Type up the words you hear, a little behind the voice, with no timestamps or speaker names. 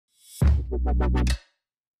In the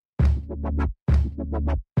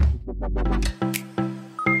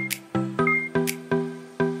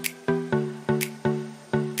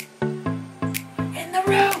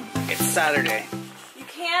room. It's Saturday.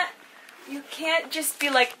 You can't just be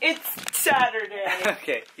like, it's Saturday.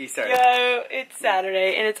 Okay, you start. Yo, it's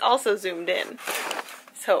Saturday, and it's also zoomed in.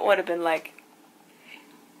 So it would have been like...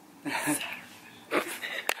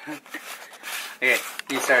 Okay,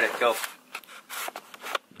 you start it. Go.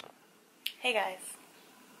 Hey guys,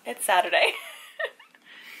 it's Saturday.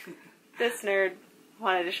 This nerd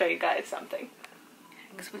wanted to show you guys something.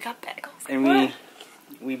 Because we got bagels. And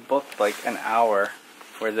we booked like an hour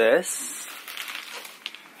for this.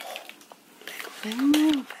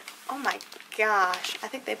 Oh my gosh. I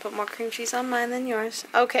think they put more cream cheese on mine than yours.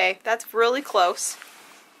 Okay, that's really close.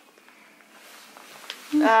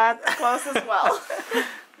 That's close as well.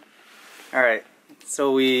 Alright,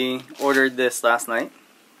 so we ordered this last night.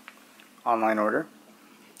 Online order.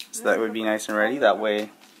 So that would be nice and ready. That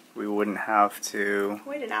way we wouldn't have to...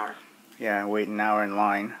 Wait an hour. Yeah, wait an hour in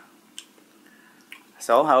line.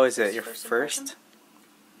 So, how is it? Your first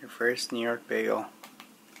New York bagel.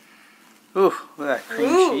 Ooh, look at that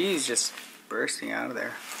cream cheese just bursting out of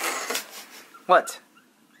there. What?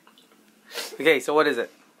 Okay, so what is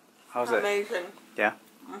it? How's it? Amazing. Yeah?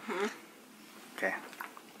 Mm-hmm. Okay.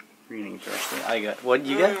 Reading thirsty. I got, what did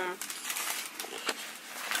you get?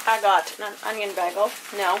 I got an onion bagel.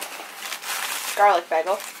 No. Garlic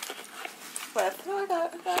bagel. With, no, I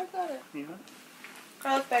got it. Yeah.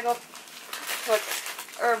 Garlic bagel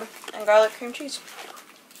with herb and garlic cream cheese.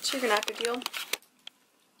 So you're gonna have to deal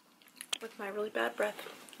with my really bad breath.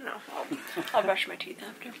 No, I'll brush my teeth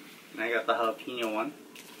after. And I got the jalapeno one.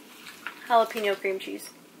 Jalapeno cream cheese.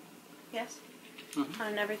 Yes? Mm-hmm. On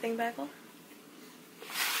an everything bagel.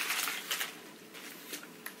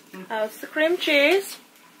 How's the cream cheese?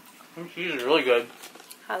 Cream cheese is really good.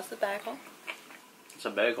 How's the bagel? It's a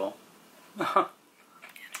bagel.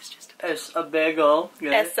 It's just It's a bagel.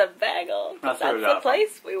 It's a bagel. That's the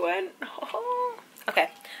place we went. Oh. Okay,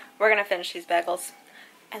 we're gonna finish these bagels,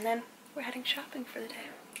 and then we're heading shopping for the day.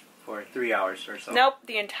 For 3 hours or so. Nope,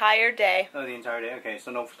 the entire day. Oh, the entire day? Okay,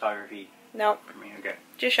 so no photography. Nope. For me, okay.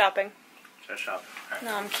 Just shopping. Just shopping. Right.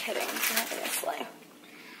 No, I'm kidding. We're having a sleigh.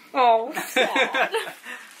 Oh, sad.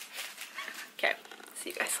 Okay,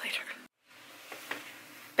 see you guys later.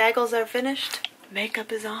 Bagels are finished.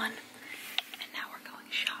 Makeup is on. And now we're going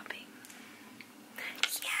shopping.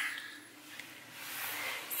 Yeah.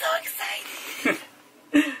 So excited.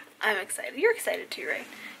 I'm excited. You're excited too, right?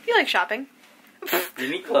 You like shopping?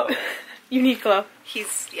 Uniqlo. Uniqlo.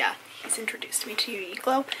 He's introduced me to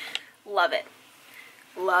Uniqlo. Love it.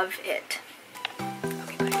 Love it.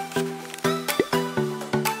 Okay, bye.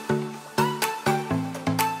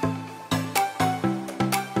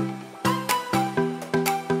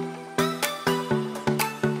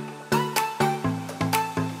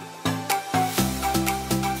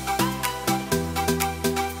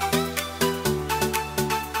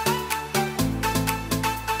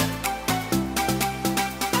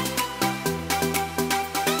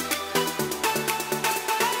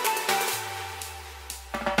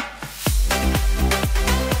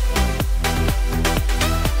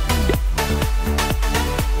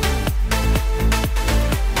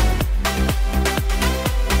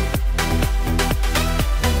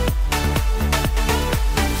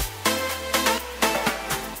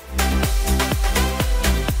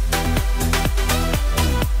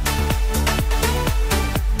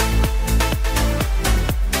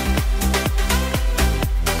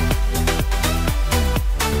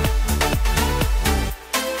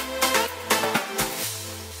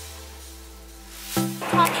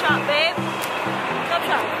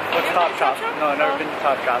 No, I've never been to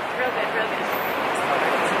Top Shop. Real good, real good.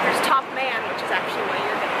 There's Top Man, which is actually what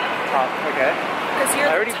you're gonna get. Top, okay. Because you're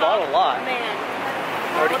I already bought a lot. Man.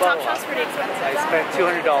 I already bought a lot. Top Shop's pretty expensive. I spent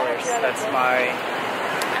 $200. That's my...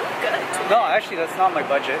 Good. No, actually, that's not my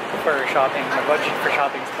budget for shopping. My budget for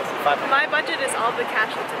shopping is supposed to be $500. My budget is all the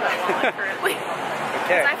cash that's in my wallet currently.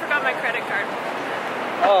 Okay. Because I forgot my credit card.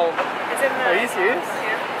 Oh. It's in the... Are you serious?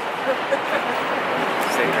 Yeah.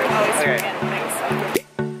 Secret. Always Okay. forget things. So.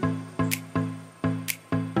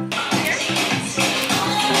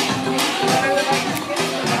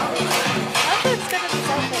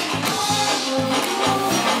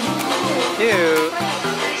 Cute.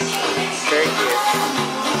 Very cute.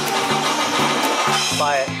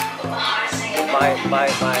 Buy it. Buy it, buy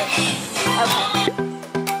it, buy it. Okay.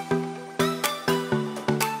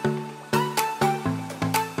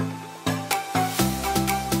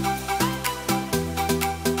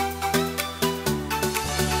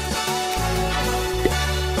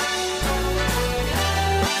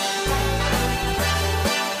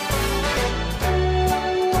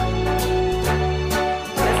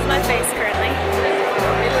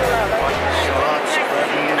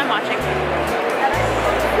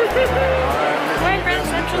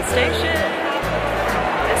 Central Station.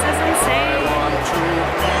 This is insane.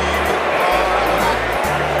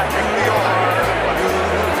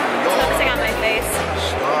 Focusing on my face.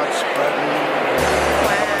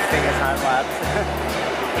 Almost take a time lapse.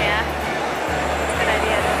 Yeah. That's a good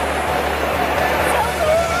idea.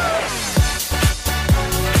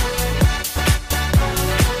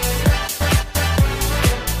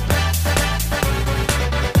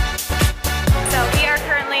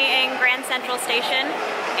 Central Station,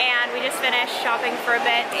 and we just finished shopping for a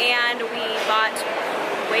bit and we bought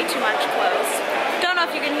way too much clothes. Don't know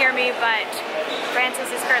if you can hear me, but Francis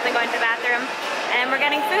is currently going to the bathroom and we're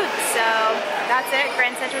getting food. So that's it.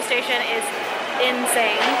 Grand Central Station is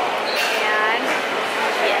insane, and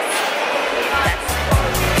yes, that's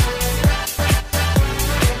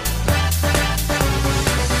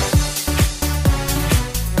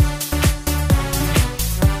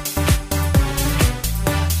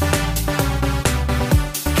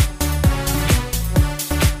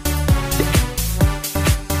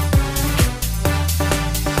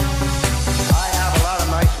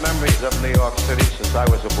of New York City since I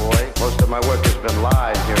was a boy. Most of my work has been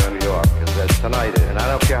live here in New York, as tonight is. And I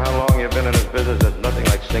don't care how long you've been in this business, there's nothing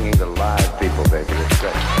like singing to live people, baby. It's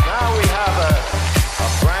great. Now we have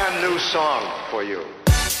a brand new song for you.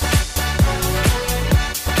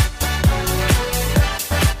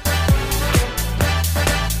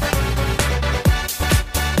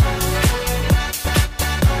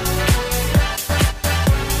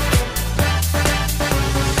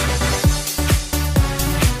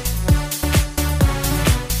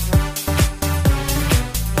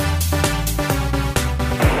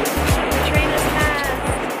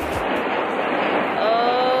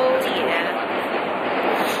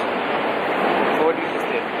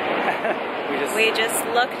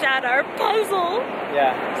 looked at our puzzle.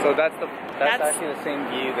 Yeah, so that's actually the same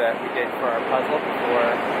view that we did for our puzzle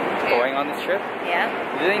before going on this trip. Yeah.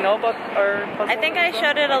 Do they know about our puzzle? I think I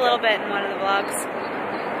showed it a little bit in one of the vlogs.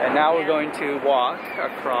 And now we're going to walk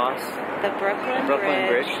across the Brooklyn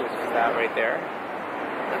Bridge, which is that right there.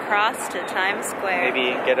 Across to Times Square.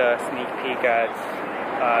 Maybe get a sneak peek at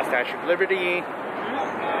Statue of Liberty.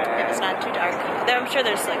 If it's not too dark. I'm sure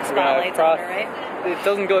there's like spotlights on it, right? That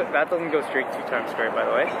doesn't go straight to Times Square, by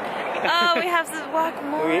the way. Oh, we have to walk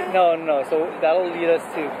more? No. So that'll lead us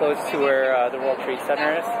to close to where the World Trade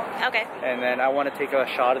Center is. Okay. And then I want to take a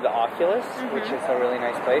shot of the Oculus, which is a really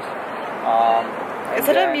nice place. Is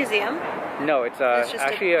it a museum? No, it's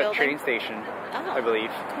actually a train station, I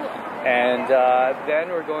believe. Cool. And then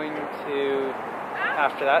we're going to...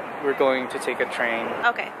 After that, we're going to take a train.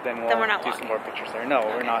 Okay. Then we're not do walking. some more pictures there. No,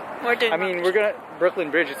 we're not. We're doing. I mean,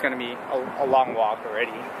 Brooklyn Bridge is gonna be a long walk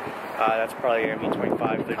already. That's probably gonna be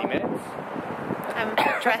 25-30 minutes. I'm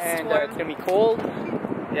dressed and warm. it's gonna be cold.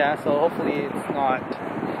 Yeah, so hopefully it's not.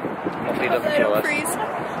 Hopefully it doesn't kill us. Freeze.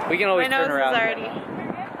 We can always turn around. My nose is already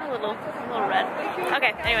a little red.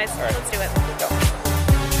 Okay. Anyways, let's do it. Go.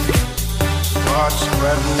 Start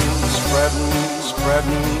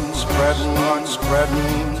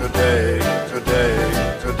spreading today.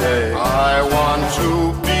 I want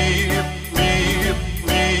to be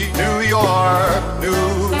New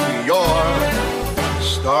York.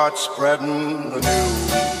 Start spreading the news.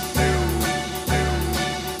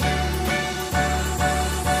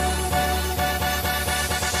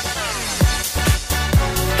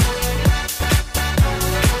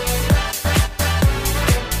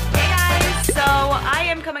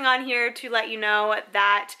 Coming on here to let you know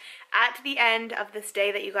that at the end of this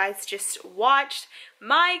day that you guys just watched,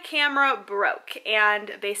 my camera broke,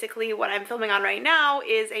 and basically what I'm filming on right now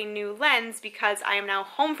is a new lens because I am now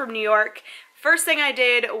home from New York. First thing I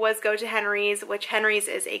did was go to Henry's, which Henry's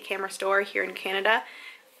is a camera store here in Canada.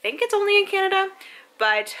 I think it's only in Canada,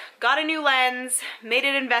 but got a new lens, made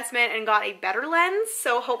an investment, and got a better lens,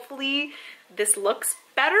 so hopefully this looks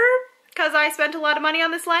better because I spent a lot of money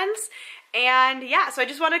on this lens. And yeah, so I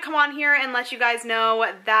just wanted to come on here and let you guys know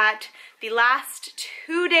that the last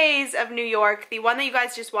 2 days of New York, the one that you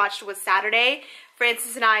guys just watched was Saturday.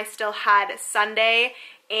 Francis and I still had Sunday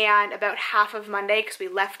and about half of Monday because we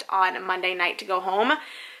left on Monday night to go home.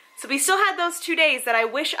 So we still had those 2 days that I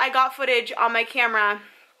wish I got footage on my camera,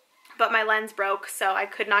 but my lens broke, so I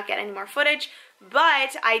could not get any more footage.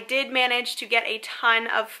 But I did manage to get a ton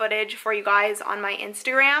of footage for you guys on my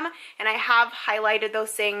Instagram, and I have highlighted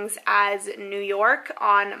those things as New York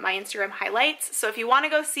on my Instagram highlights. So if you want to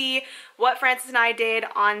go see what Francis and I did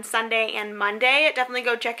on Sunday and Monday, definitely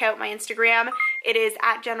go check out my Instagram. It is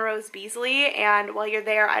at Jenna Rose Beasley, and while you're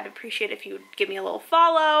there, I'd appreciate if you would give me a little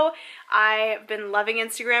follow. I've been loving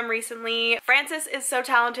Instagram recently. Francis is so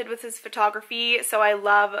talented with his photography, so I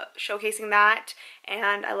love showcasing that,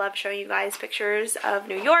 and I love showing you guys pictures of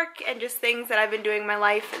New York and just things that I've been doing in my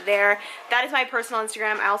life there. That is my personal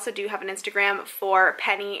Instagram. I also do have an Instagram for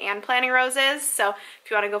Penny and Planning Roses, so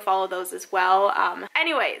if you want to go follow those as well.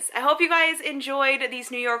 Anyways, I hope you guys enjoyed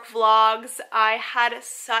these New York vlogs. I had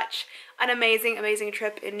such an amazing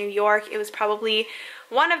trip in New York. It was probably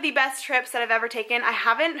one of the best trips that I've ever taken. I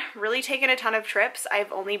haven't really taken a ton of trips.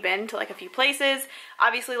 I've only been to like a few places.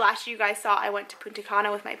 Obviously last year you guys saw I went to Punta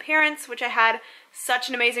Cana with my parents, which I had such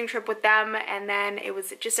an amazing trip with them, and then it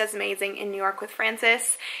was just as amazing in New York with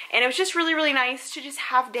Francis. And it was just really nice to just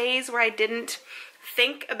have days where I didn't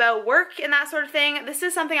think about work and that sort of thing. This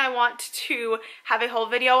is something I want to have a whole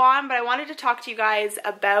video on, but I wanted to talk to you guys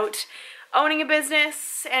about owning a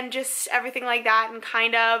business and just everything like that, and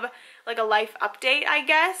kind of like a life update, I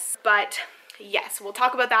guess. But yes, we'll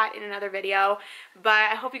talk about that in another video. But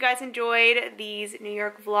I hope you guys enjoyed these New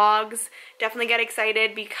York vlogs. Definitely get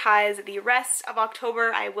excited because the rest of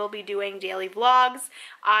October I will be doing daily vlogs.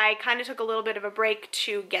 I kind of took a little bit of a break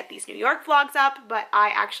to get these New York vlogs up, but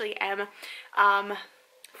I actually am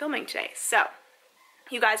filming today. So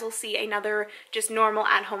you guys will see another just normal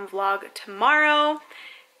at-home vlog tomorrow.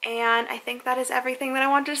 And I think that is everything that I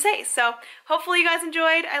wanted to say. So hopefully you guys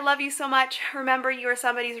enjoyed. I love you so much. Remember, you are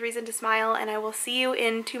somebody's reason to smile, and I will see you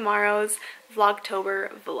in tomorrow's Vlogtober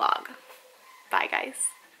vlog. Bye, guys.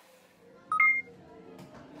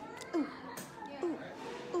 Ooh. Ooh.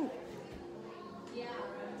 Ooh.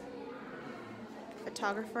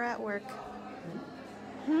 Photographer at work.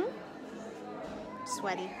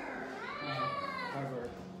 Sweaty.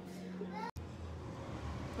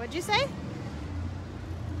 What'd you say?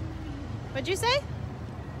 What'd you say?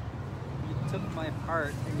 You took my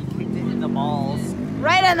heart and you kicked it in the balls.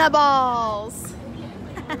 Right in the balls!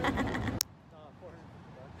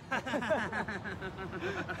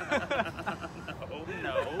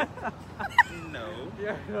 No. No.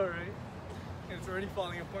 Yeah, I know, right? It's already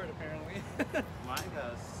falling apart, apparently. Mine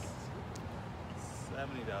costs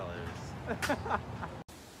 $70.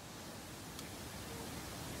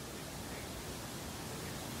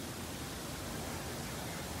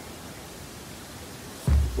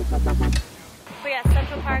 But yeah,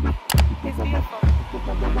 Central Park is beautiful.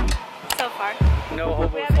 So far. No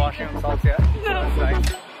hobos washing themselves yet. No. That's nice.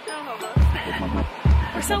 No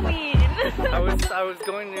hobos. We're so mean. I was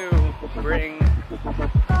going to bring you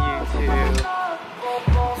to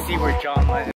see where John went.